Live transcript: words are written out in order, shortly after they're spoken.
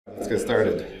Let's get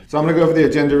started. So I'm going to go over the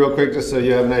agenda real quick just so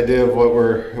you have an idea of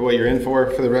what you're in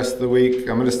for the rest of the week.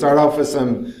 I'm going to start off with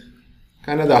some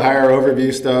kind of the higher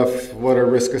overview stuff. What are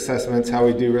risk assessments, how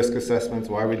we do risk assessments,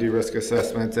 why we do risk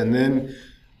assessments, and then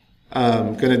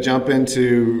I'm going to jump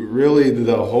into really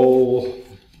the whole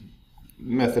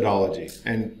methodology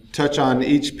and touch on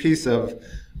each piece of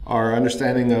our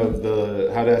understanding of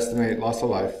how to estimate loss of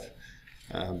life.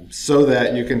 So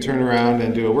that you can turn around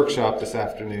and do a workshop this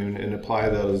afternoon and apply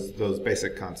those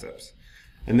basic concepts.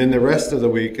 And then the rest of the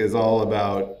week is all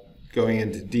about going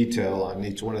into detail on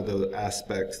each one of the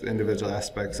aspects, the individual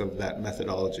aspects of that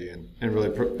methodology, and really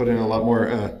putting a lot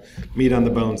more meat on the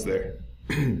bones there.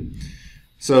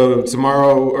 So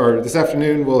tomorrow, or this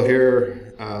afternoon, we'll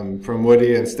hear from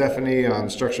Woody and Stephanie on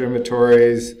structure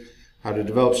inventories, how to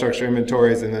develop structure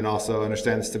inventories, and then also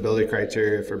understand the stability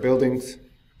criteria for buildings.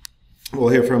 We'll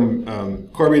hear from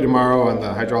Corby tomorrow on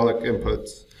the hydraulic inputs.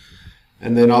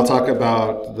 And then I'll talk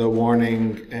about the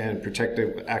warning and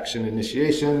protective action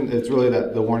initiation. It's really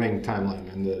the warning timeline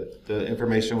and the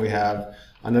information we have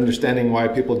on understanding why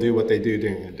people do what they do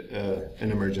during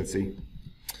an emergency.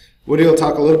 Woody will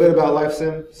talk a little bit about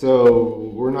LifeSim.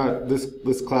 So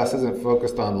this class isn't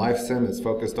focused on LifeSim, it's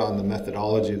focused on the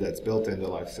methodology that's built into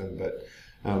LifeSim, but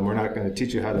we're not going to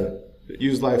teach you how to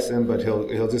use LifeSim, but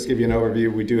he'll just give you an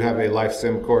overview. We do have a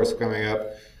LifeSim course coming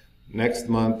up next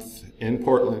month in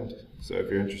Portland, so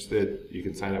if you're interested, you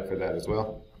can sign up for that as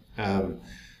well.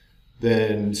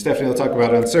 Then Stephanie will talk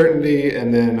about uncertainty,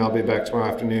 and then I'll be back tomorrow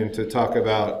afternoon to talk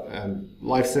about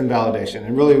LifeSim validation.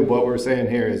 And really what we're saying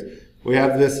here is we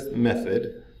have this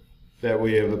method that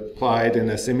we have applied in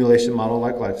a simulation model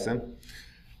like LifeSim.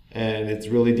 And it's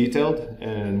really detailed,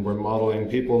 and we're modeling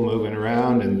people moving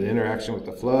around and the interaction with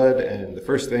the flood. And the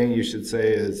first thing you should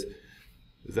say is,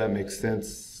 does that make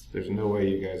sense? There's no way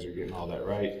you guys are getting all that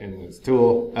right in this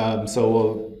tool. So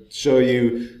we'll show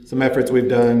you some efforts we've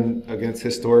done against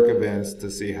historic events to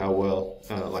see how well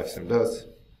LifeSim does.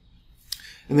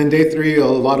 And then day 3, a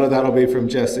lot of that will be from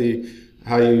Jesse,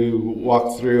 how you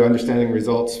walk through understanding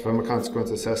results from a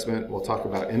consequence assessment. We'll talk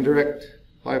about indirect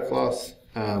life loss.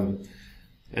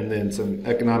 And then some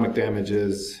economic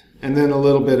damages, and then a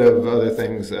little bit of other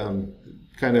things,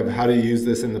 kind of how to use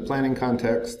this in the planning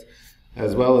context,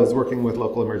 as well as working with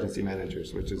local emergency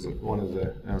managers, which is one of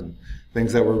the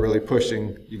things that we're really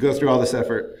pushing. You go through all this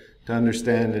effort to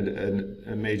understand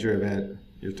a major event.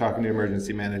 You're talking to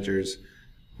emergency managers.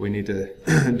 We need to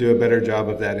do a better job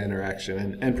of that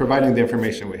interaction and providing the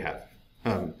information we have.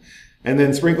 And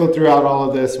then sprinkled throughout all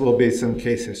of this will be some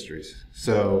case histories.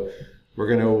 So we're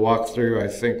going to walk through, I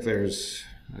think there's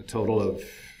a total of,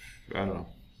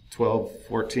 12,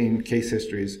 14 case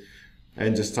histories,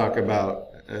 and just talk about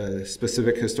a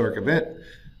specific historic event,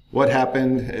 what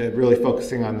happened, really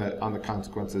focusing on the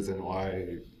consequences and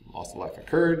why loss of life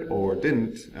occurred or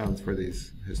didn't for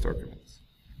these historic events.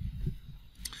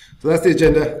 So that's the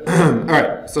agenda. All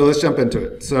right, so let's jump into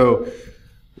it. So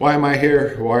why am I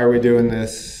here? Why are we doing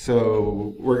this?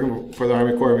 So working for the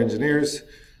Army Corps of Engineers,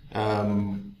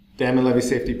 dam and levee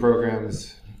safety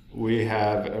programs, we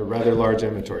have a rather large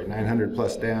inventory, 900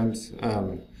 plus dams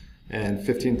and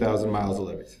 15,000 miles of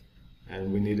levees.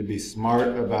 And we need to be smart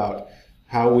about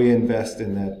how we invest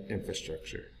in that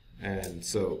infrastructure. And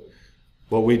so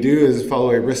what we do is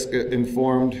follow a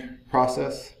risk-informed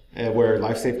process where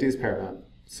life safety is paramount.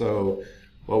 So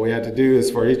what we had to do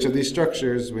is for each of these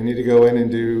structures, we need to go in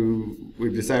and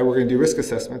we've decided we're going to do risk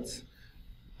assessments.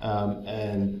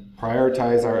 And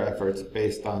prioritize our efforts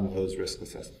based on those risk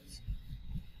assessments.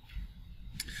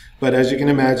 But as you can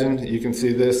imagine, you can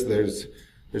see this, there's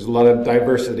a lot of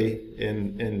diversity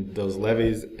in those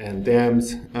levees and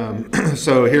dams.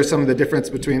 So here's some of the difference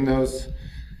between those.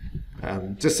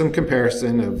 Just some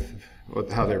comparison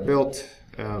of how they're built,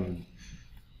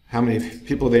 how many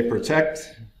people they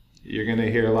protect. You're going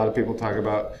to hear a lot of people talk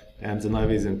about dams and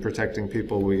levees and protecting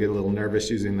people. We get a little nervous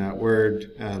using that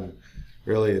word.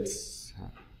 Really, it's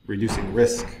reducing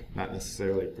risk, not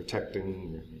necessarily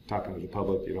protecting. You're talking to the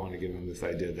public. You don't want to give them this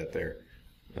idea that they're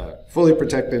fully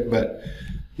protected. But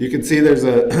you can see there's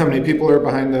how many people are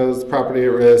behind those, property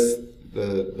at risk,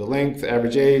 the length,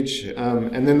 average age.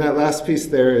 And then that last piece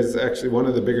there is actually one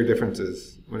of the bigger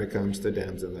differences when it comes to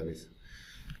dams and levees.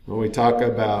 When we talk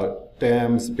about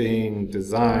dams being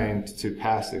designed to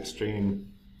pass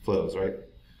extreme flows, right?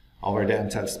 All of our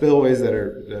dams have spillways that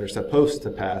are supposed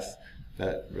to pass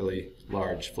that really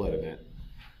large flood event.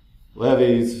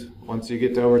 Levees, once you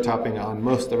get to overtopping on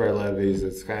most of our levees,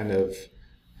 it's kind of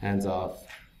hands off.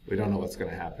 We don't know what's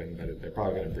going to happen, but they're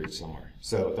probably going to breach somewhere.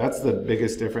 So that's the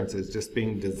biggest difference, is just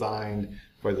being designed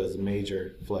for those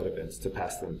major flood events to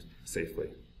pass them safely.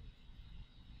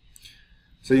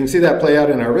 So you can see that play out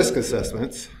in our risk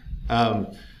assessments.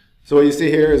 So what you see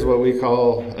here is what we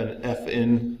call an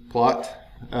FN plot,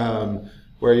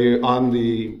 where you, on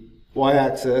the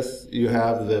y-axis, you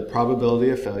have the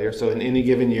probability of failure. So in any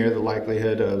given year, the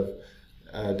likelihood of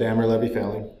a dam or levee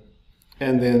failing,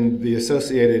 and then the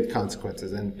associated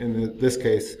consequences. And in this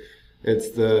case,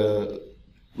 it's the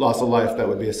loss of life that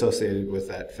would be associated with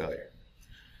that failure.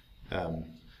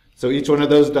 So each one of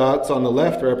those dots on the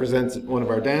left represents one of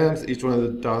our dams. Each one of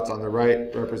the dots on the right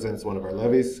represents one of our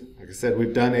levees. Like I said,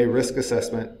 we've done a risk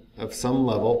assessment of some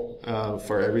level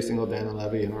for every single dam and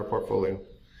levee in our portfolio.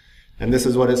 And this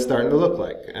is what it's starting to look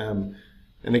like.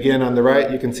 And again, on the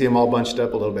right, you can see them all bunched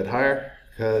up a little bit higher,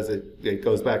 because it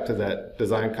goes back to that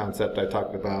design concept I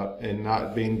talked about, and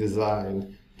not being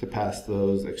designed to pass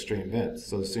those extreme vents.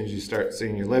 So as soon as you start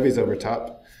seeing your levees over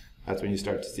top, that's when you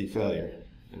start to see failure.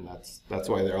 And that's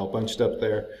why they're all bunched up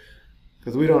there,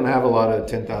 because we don't have a lot of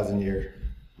 10,000 year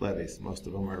levees. Most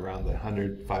of them are around the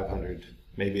 100, 500,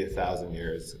 maybe 1,000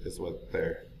 years is what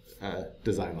their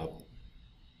design level.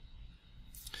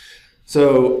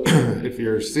 So if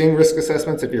you're seeing risk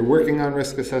assessments, if you're working on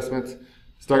risk assessments,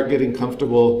 start getting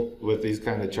comfortable with these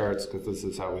kind of charts, because this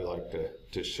is how we like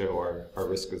to show our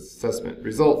risk assessment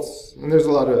results. And there's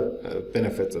a lot of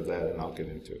benefits of that, and I'll get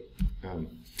into it.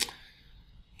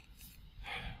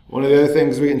 One of the other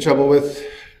things we get in trouble with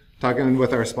talking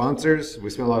with our sponsors, we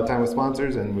spend a lot of time with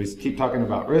sponsors, and we keep talking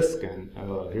about risk, and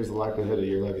here's the likelihood of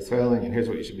your levees failing, and here's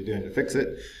what you should be doing to fix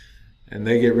it. And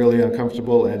they get really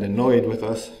uncomfortable and annoyed with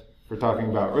us for talking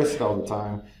about risk all the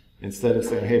time, instead of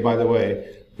saying, hey, by the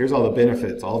way, here's all the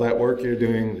benefits, all that work you're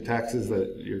doing, the taxes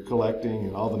that you're collecting,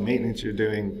 and all the maintenance you're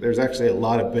doing. There's actually a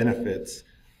lot of benefits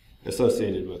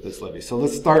associated with this levee. So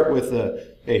let's start with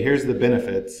hey, here's the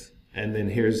benefits, and then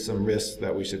here's some risks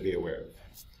that we should be aware of.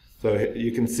 So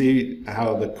you can see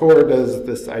how the Corps does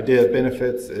this idea of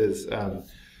benefits is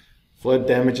flood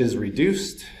damages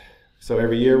reduced. So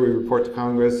every year we report to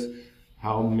Congress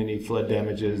how many flood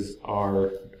damages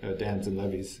our dams and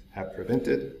levees have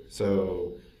prevented.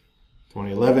 So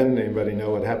 2011, anybody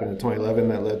know what happened in 2011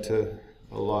 that led to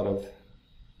a lot of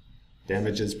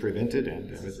damages prevented and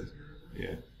damages?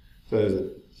 Yeah. So there's a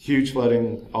huge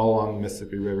flooding all along the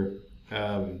Mississippi River.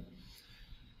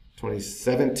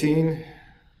 2017,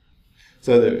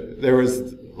 so there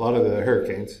was a lot of the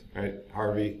hurricanes, right?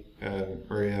 Harvey,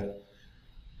 Maria,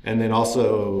 and then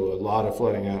also a lot of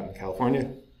flooding out in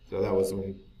California. So that was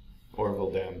when Oroville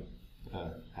Dam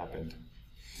happened.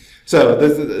 So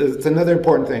it's another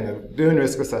important thing of doing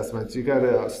risk assessments. You got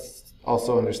to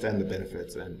also understand the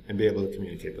benefits and be able to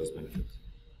communicate those benefits.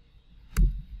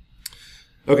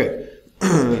 Okay,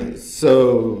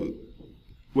 so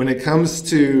when it comes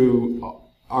to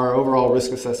our overall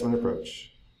risk assessment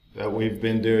approach that we've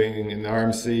been doing in the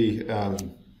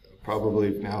RMC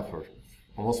probably now for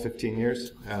almost 15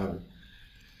 years,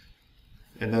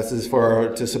 and this is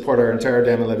to support our entire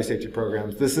dam and levee safety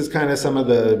programs. This is kind of some of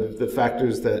the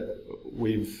factors that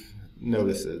we've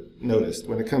noticed.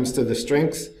 When it comes to the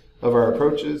strengths of our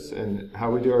approaches and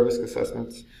how we do our risk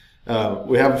assessments,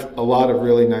 we have a lot of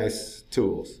really nice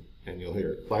tools, and you'll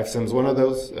hear LifeSim's one of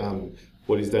those.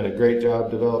 Woody's done a great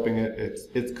job developing it.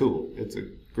 It's cool. It's a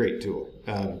great tool.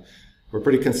 We're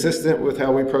pretty consistent with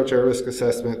how we approach our risk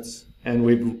assessments, and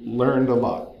we've learned a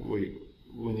lot.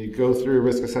 When you go through a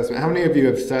risk assessment, how many of you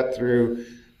have sat through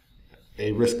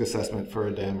a risk assessment for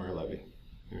a dam or a levee?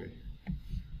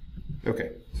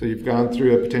 Okay, so you've gone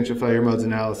through a potential failure modes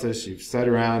analysis. You've sat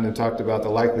around and talked about the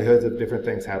likelihoods of different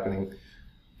things happening.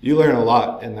 You learn a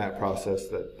lot in that process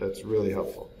that's really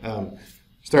helpful.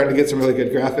 Starting to get some really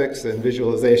good graphics and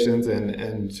visualizations,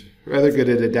 and rather good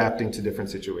at adapting to different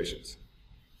situations.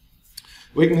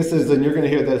 Weaknesses, and you're going to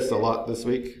hear this a lot this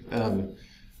week.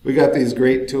 We got these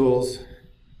great tools,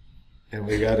 and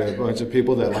we got a bunch of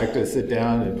people that like to sit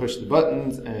down and push the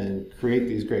buttons and create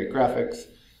these great graphics.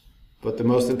 But the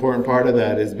most important part of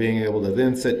that is being able to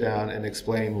then sit down and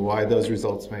explain why those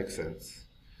results make sense.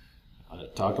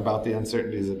 Talk about the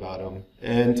uncertainties about them,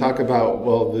 and talk about,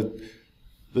 well,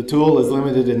 the tool is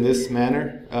limited in this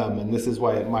manner, and this is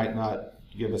why it might not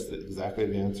give us exactly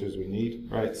the answers we need,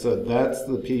 right? So that's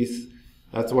the piece,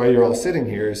 that's why you're all sitting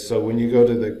here, is so when you go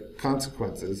to the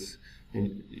consequences,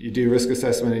 and you do risk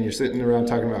assessment and you're sitting around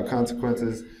talking about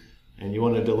consequences, and you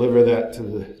want to deliver that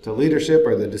to leadership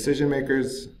or the decision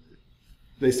makers,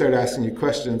 they start asking you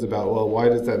questions about, well, why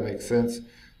does that make sense?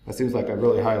 That seems like a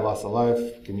really high loss of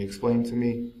life. Can you explain to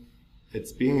me?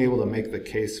 It's being able to make the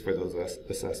case for those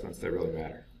assessments that really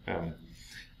matter.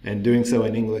 And doing so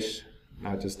in English,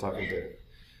 not just talking to,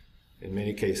 in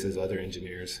many cases, other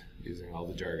engineers using all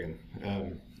the jargon.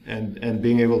 And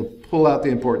being able to pull out the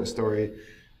important story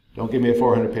Don't give me a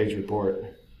 400-page report.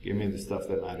 Give me the stuff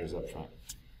that matters up front.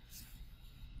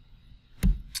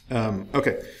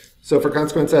 Okay, so for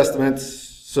consequence estimates,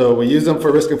 so we use them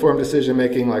for risk-informed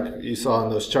decision-making like you saw in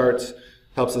those charts.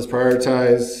 Helps us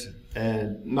prioritize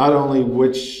and not only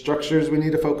which structures we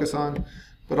need to focus on,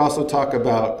 but also talk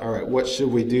about, all right, what should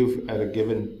we do at a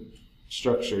given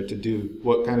structure to do,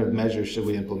 what kind of measures should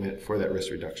we implement for that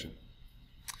risk reduction.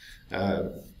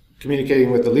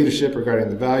 Communicating with the leadership regarding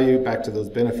the value, back to those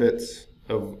benefits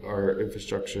of our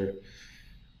infrastructure.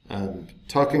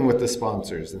 Talking with the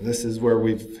sponsors, and this is where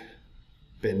we've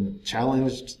been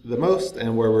challenged the most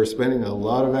and where we're spending a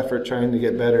lot of effort trying to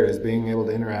get better, is being able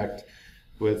to interact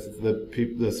with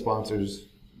the sponsors,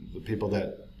 the people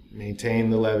that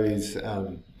maintain the levies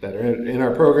that are in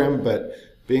our program, but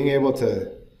being able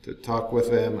to talk with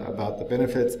them about the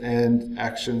benefits and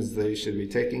actions they should be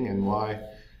taking and why.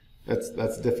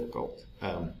 That's difficult,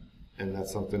 and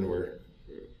that's something where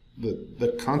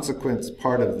the consequence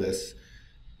part of this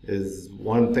is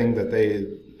one thing that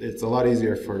it's a lot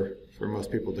easier for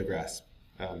most people to grasp.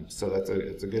 So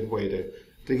it's a good way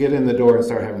to get in the door and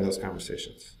start having those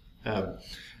conversations.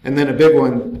 And then a big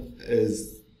one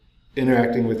is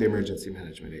interacting with the emergency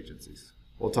management agencies.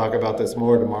 We'll talk about this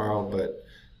more tomorrow, but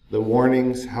the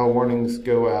warnings, how warnings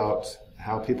go out,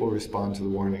 how people respond to the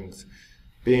warnings,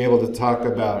 being able to talk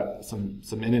about some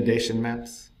inundation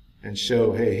maps and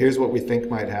show, hey, here's what we think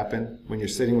might happen when you're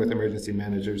sitting with emergency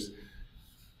managers.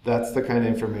 That's the kind of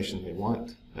information they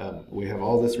want. We have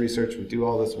all this research, we do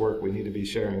all this work, we need to be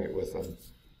sharing it with them.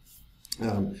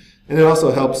 And it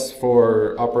also helps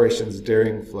for operations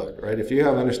during flood, right? If you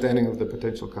have understanding of the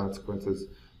potential consequences,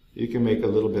 you can make a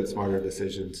little bit smarter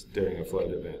decisions during a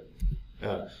flood event.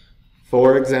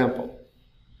 For example,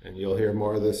 and you'll hear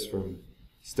more of this from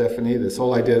Stephanie, this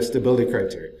whole idea of stability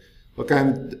criteria. What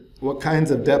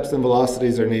kinds of depths and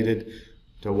velocities are needed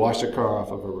to wash a car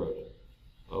off of a road?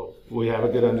 Oh, we have a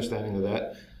good understanding of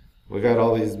that. We got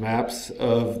all these maps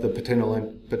of the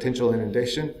potential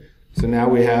inundation. So now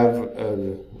we have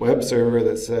a web server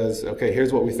that says, okay,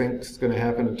 here's what we think is going to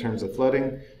happen in terms of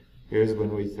flooding. Here's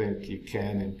when we think you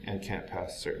can and can't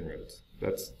pass certain roads.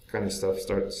 That kind of stuff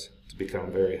starts to become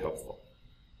very helpful.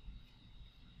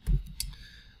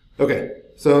 Okay,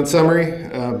 so in summary,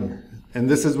 and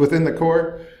this is within the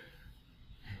core,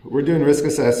 we're doing risk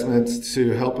assessments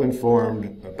to help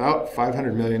inform about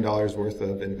 $500 million worth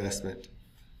of investment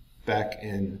back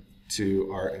into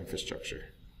our infrastructure.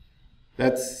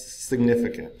 That's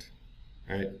significant,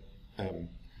 right?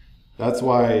 That's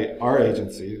why our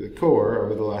agency, the Corps,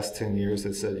 over the last 10 years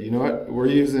has said, you know what, we're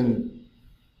using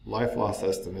life loss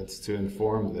estimates to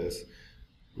inform this.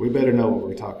 We better know what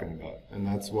we're talking about. And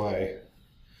that's why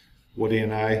Woody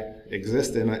and I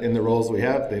exist in the roles we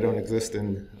have. They don't exist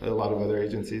in a lot of other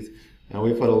agencies. And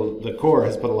the Corps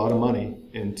has put a lot of money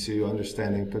into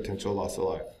understanding potential loss of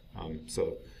life.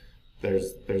 So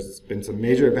there's been some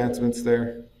major advancements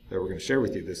there that we're going to share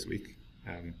with you this week.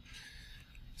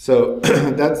 So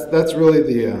that's really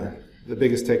the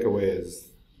biggest takeaway, is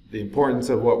the importance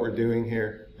of what we're doing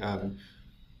here,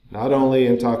 not only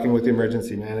in talking with the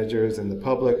emergency managers and the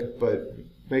public, but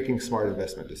making smart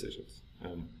investment decisions.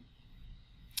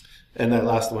 And that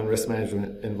last one, risk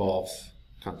management, involves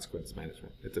consequence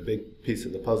management. It's a big piece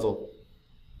of the puzzle.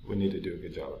 We need to do a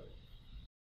good job of it.